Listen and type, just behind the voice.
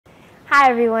Hi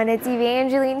everyone, it's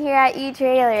Evangeline here at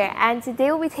eTrailer, and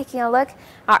today we'll be taking a look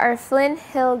at our Flint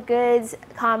Hill Goods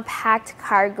compact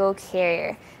cargo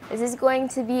carrier. This is going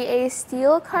to be a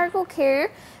steel cargo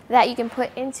carrier that you can put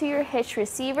into your hitch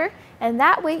receiver, and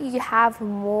that way you have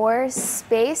more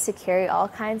space to carry all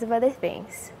kinds of other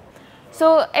things.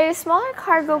 So a smaller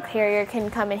cargo carrier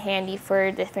can come in handy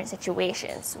for different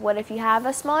situations. What if you have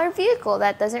a smaller vehicle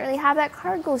that doesn't really have that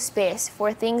cargo space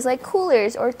for things like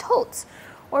coolers or totes?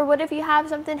 Or what if you have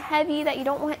something heavy that you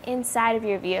don't want inside of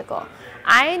your vehicle?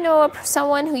 I know of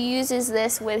someone who uses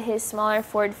this with his smaller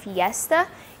Ford Fiesta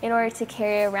in order to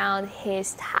carry around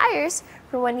his tires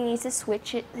for when he needs to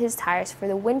switch his tires for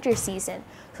the winter season.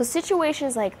 So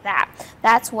situations like that,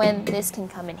 that's when this can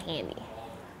come in handy.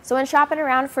 So when shopping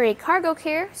around for a cargo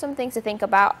carrier, some things to think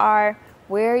about are: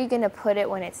 where are you going to put it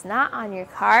when it's not on your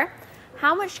car?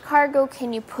 How much cargo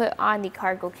can you put on the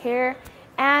cargo carrier?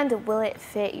 And will it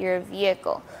fit your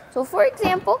vehicle? So for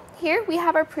example, here we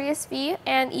have our Prius V,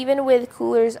 and even with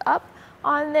coolers up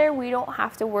on there, we don't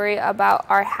have to worry about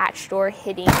our hatch door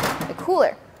hitting the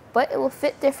cooler, but it will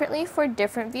fit differently for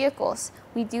different vehicles.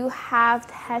 We do have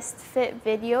test fit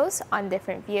videos on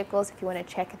different vehicles if you want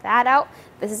to check that out.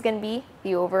 This is going to be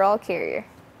the overall carrier.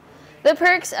 The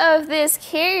perks of this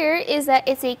carrier is that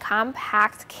it's a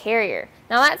compact carrier.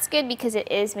 Now that's good because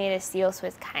it is made of steel, so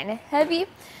it's kind of heavy.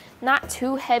 Not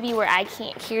too heavy where I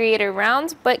can't carry it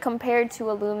around, but compared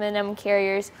to aluminum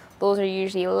carriers, those are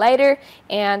usually lighter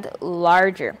and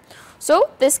larger. So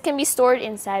this can be stored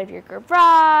inside of your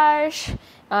garage,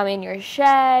 in your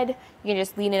shed. You can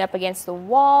just lean it up against the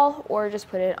wall or just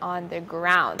put it on the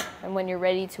ground. And when you're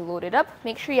ready to load it up,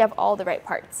 make sure you have all the right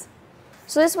parts.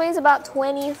 So this weighs about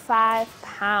 25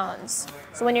 pounds.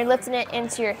 So when you're lifting it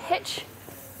into your hitch,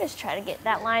 just try to get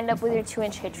that lined up with your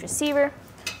 2-inch hitch receiver.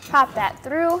 Pop that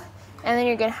through, and then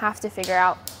you're going to have to figure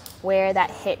out where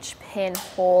that hitch pin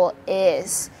hole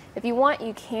is. If you want,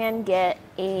 you can get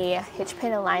a hitch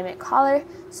pin alignment collar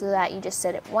so that you just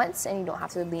set it once and you don't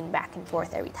have to lean back and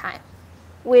forth every time.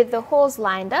 With the holes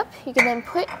lined up, you can then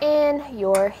put in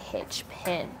your hitch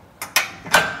pin.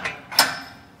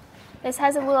 This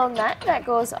has a little nut that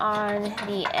goes on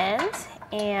the end,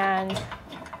 and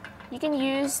you can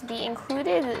use the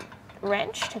included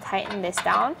wrench to tighten this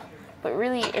down, but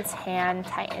really it's hand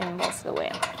tightened most of the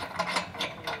way.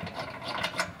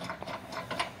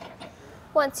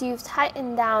 Once you've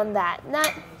tightened down that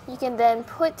nut, you can then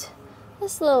put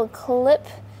this little clip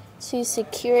to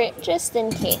secure it just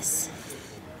in case.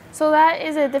 So that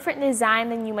is a different design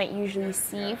than you might usually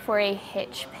see for a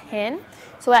hitch pin.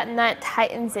 So that nut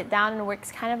tightens it down and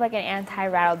works kind of like an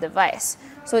anti-rattle device.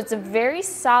 So it's a very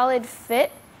solid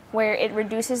fit where it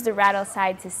reduces the rattle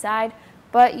side to side,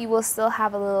 but you will still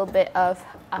have a little bit of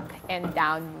up and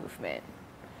down movement.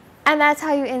 And that's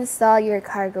how you install your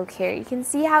cargo carrier. You can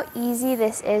see how easy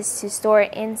this is to store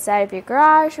inside of your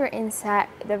garage or inside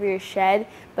of your shed,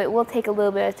 but it will take a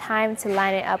little bit of time to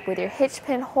line it up with your hitch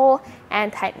pin hole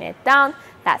and tighten it down.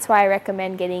 That's why I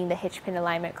recommend getting the hitch pin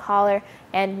alignment collar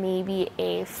and maybe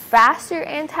a faster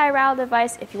anti-rattle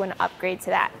device if you want to upgrade to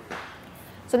that.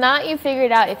 So now that you've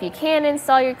figured out if you can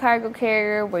install your cargo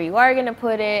carrier, where you are going to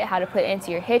put it, how to put it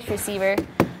into your hitch receiver,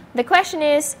 the question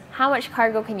is, how much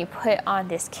cargo can you put on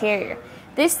this carrier?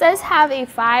 This does have a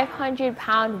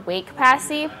 500-pound weight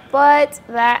capacity, but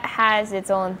that has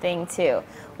its own thing too.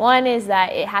 One is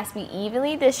that it has to be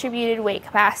evenly distributed weight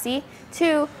capacity.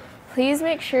 Two, please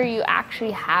make sure you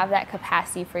actually have that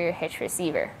capacity for your hitch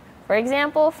receiver. For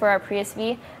example, for our Prius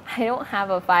V, I don't have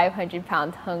a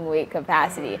 500-pound hung weight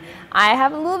capacity. I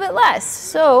have a little bit less.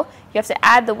 So you have to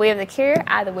add the weight of the carrier,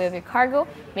 add the weight of your cargo,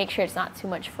 make sure it's not too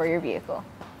much for your vehicle.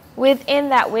 Within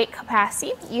that weight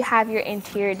capacity, you have your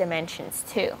interior dimensions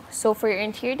too. So for your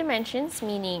interior dimensions,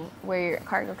 meaning where your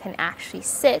cargo can actually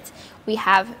sit, we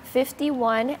have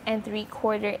 51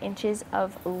 3/4 inches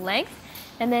of length,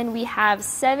 and then we have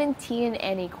 17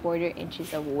 1/4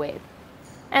 inches of width.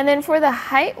 And then for the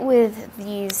height with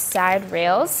these side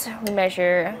rails, we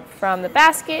measure from the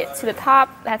basket to the top,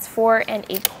 that's 4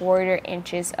 1/4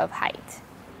 inches of height.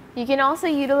 You can also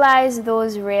utilize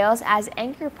those rails as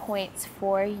anchor points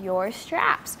for your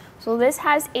straps. So this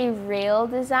has a rail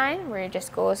design where it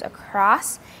just goes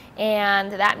across,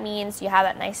 and that means you have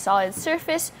that nice solid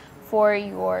surface for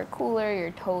your cooler,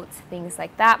 your totes, things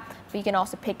like that. But you can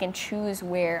also pick and choose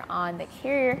where on the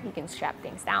carrier you can strap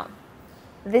things down.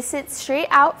 This sits straight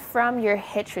out from your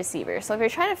hitch receiver. So if you're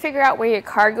trying to figure out where your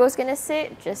cargo is going to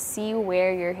sit, just see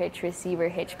where your hitch receiver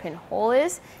hitch pin hole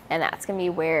is, and that's going to be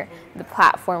where the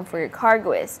platform for your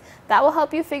cargo is. That will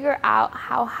help you figure out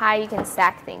how high you can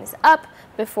stack things up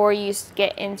before you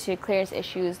get into clearance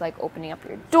issues like opening up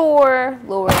your door,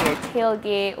 lowering your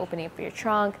tailgate, opening up your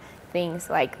trunk,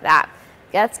 things like that.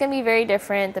 That's going to be very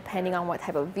different depending on what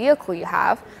type of vehicle you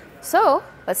have. So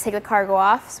let's take the cargo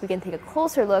off so we can take a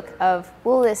closer look of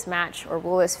will this match or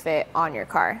will this fit on your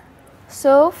car.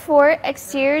 So for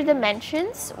exterior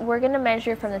dimensions, we're going to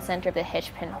measure from the center of the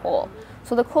hitch pin hole.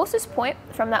 So the closest point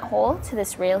from that hole to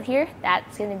this rail here,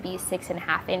 that's going to be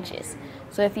 6.5 inches.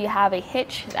 So if you have a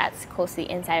hitch that's close to the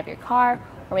inside of your car,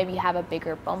 or maybe you have a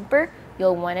bigger bumper,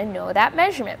 you'll want to know that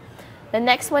measurement. The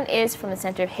next one is from the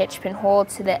center of hitch pin hole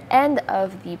to the end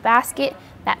of the basket.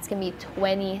 That's going to be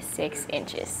 26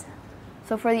 inches.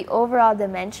 So for the overall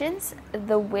dimensions,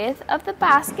 the width of the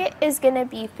basket is going to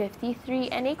be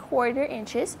 53.25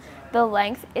 inches. The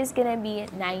length is going to be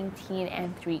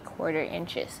 19.75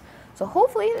 inches. So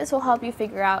hopefully this will help you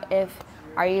figure out if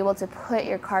are you able to put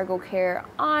your cargo carrier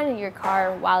on your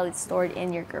car while it's stored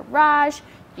in your garage?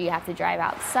 Do you have to drive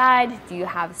outside? Do you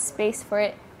have space for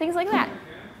it? Things like that.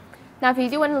 Now, if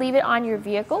you do want to leave it on your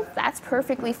vehicle, that's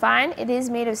perfectly fine. It is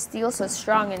made of steel, so it's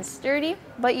strong and sturdy,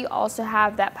 but you also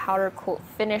have that powder coat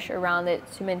finish around it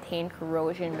to maintain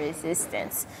corrosion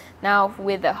resistance. Now,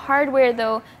 with the hardware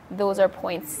though, those are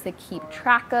points to keep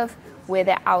track of with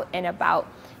it out and about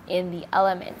in the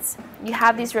elements. You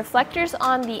have these reflectors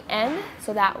on the end,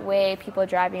 so that way people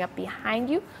driving up behind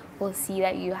you will see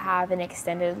that you have an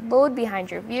extended load behind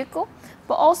your vehicle.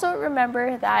 But also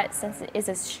remember that since it is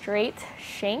a straight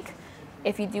shank,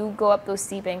 if you do go up those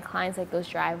steep inclines like those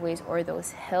driveways or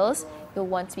those hills, you'll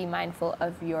want to be mindful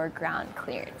of your ground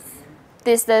clearance.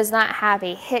 This does not have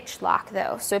a hitch lock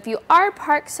though, so if you are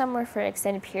parked somewhere for an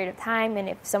extended period of time and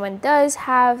if someone does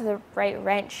have the right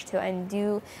wrench to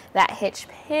undo that hitch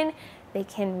pin, they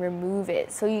can remove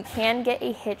it. So you can get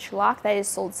a hitch lock that is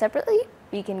sold separately,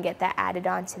 but you can get that added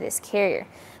onto this carrier.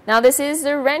 Now this is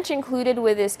the wrench included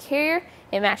with this carrier.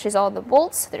 It matches all the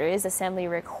bolts. There is assembly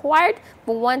required,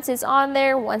 but once it's on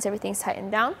there, once everything's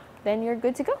tightened down, then you're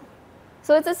good to go.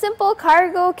 So it's a simple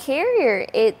cargo carrier.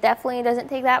 It definitely doesn't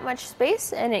take that much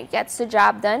space and it gets the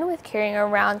job done with carrying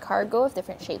around cargo of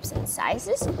different shapes and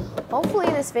sizes. Hopefully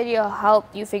this video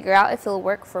helped you figure out if it'll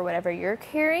work for whatever you're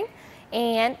carrying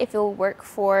and if it'll work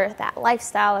for that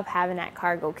lifestyle of having that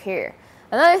cargo carrier.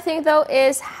 Another thing though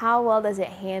is how well does it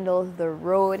handle the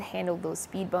road, handle those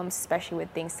speed bumps, especially with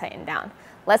things tightened down.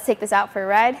 Let's take this out for a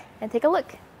ride and take a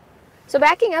look. So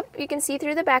backing up, you can see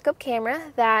through the backup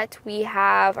camera that we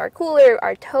have our cooler,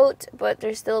 our tote, but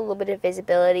there's still a little bit of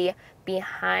visibility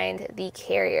behind the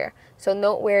carrier. So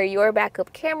note where your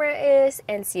backup camera is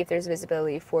and see if there's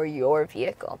visibility for your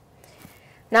vehicle.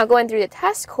 Now going through the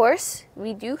test course,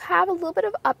 we do have a little bit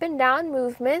of up and down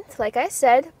movement, like I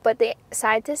said, but the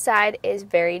side to side is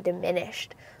very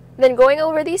diminished. Then going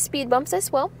over these speed bumps as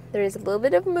well, there is a little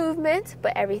bit of movement,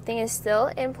 but everything is still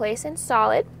in place and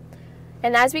solid.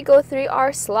 And as we go through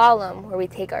our slalom, where we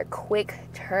take our quick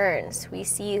turns, we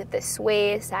see the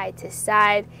sway side to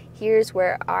side. Here's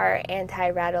where our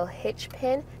anti-rattle hitch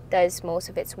pin does most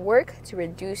of its work to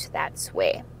reduce that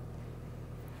sway.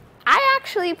 I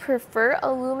actually prefer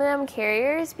aluminum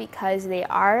carriers because they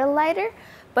are lighter,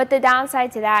 but the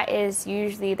downside to that is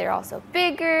usually they're also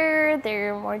bigger,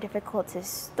 they're more difficult to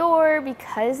store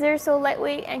because they're so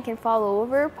lightweight and can fall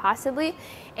over possibly,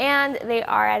 and they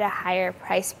are at a higher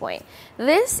price point.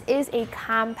 This is a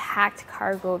compact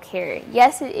cargo carrier.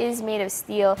 Yes, it is made of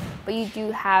steel, but you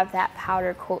do have that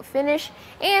powder coat finish,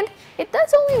 and it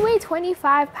does only weigh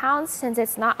 25 pounds since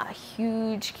it's not a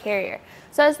huge carrier.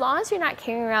 So as long as you're not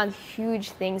carrying around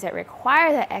huge things that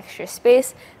require that extra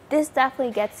space, this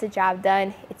definitely gets the job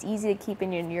done. It's easy to keep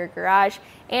in your garage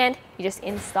and you just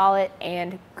install it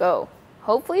and go.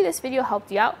 Hopefully this video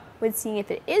helped you out with seeing if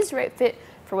it is the right fit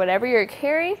for whatever you're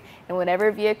carrying and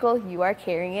whatever vehicle you are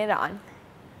carrying it on.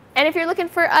 And if you're looking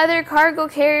for other cargo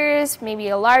carriers, maybe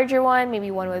a larger one,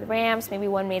 maybe one with ramps, maybe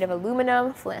one made of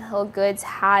aluminum, Flint Hill Goods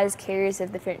has carriers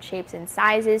of different shapes and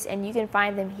sizes, and you can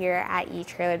find them here at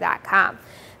etrailer.com.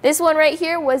 This one right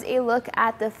here was a look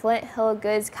at the Flint Hill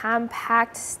Goods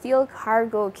compact steel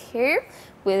cargo carrier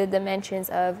with the dimensions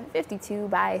of 52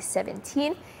 by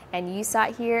 17, and you saw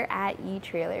it here at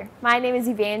eTrailer. My name is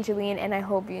Evangeline, and I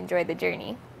hope you enjoyed the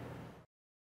journey.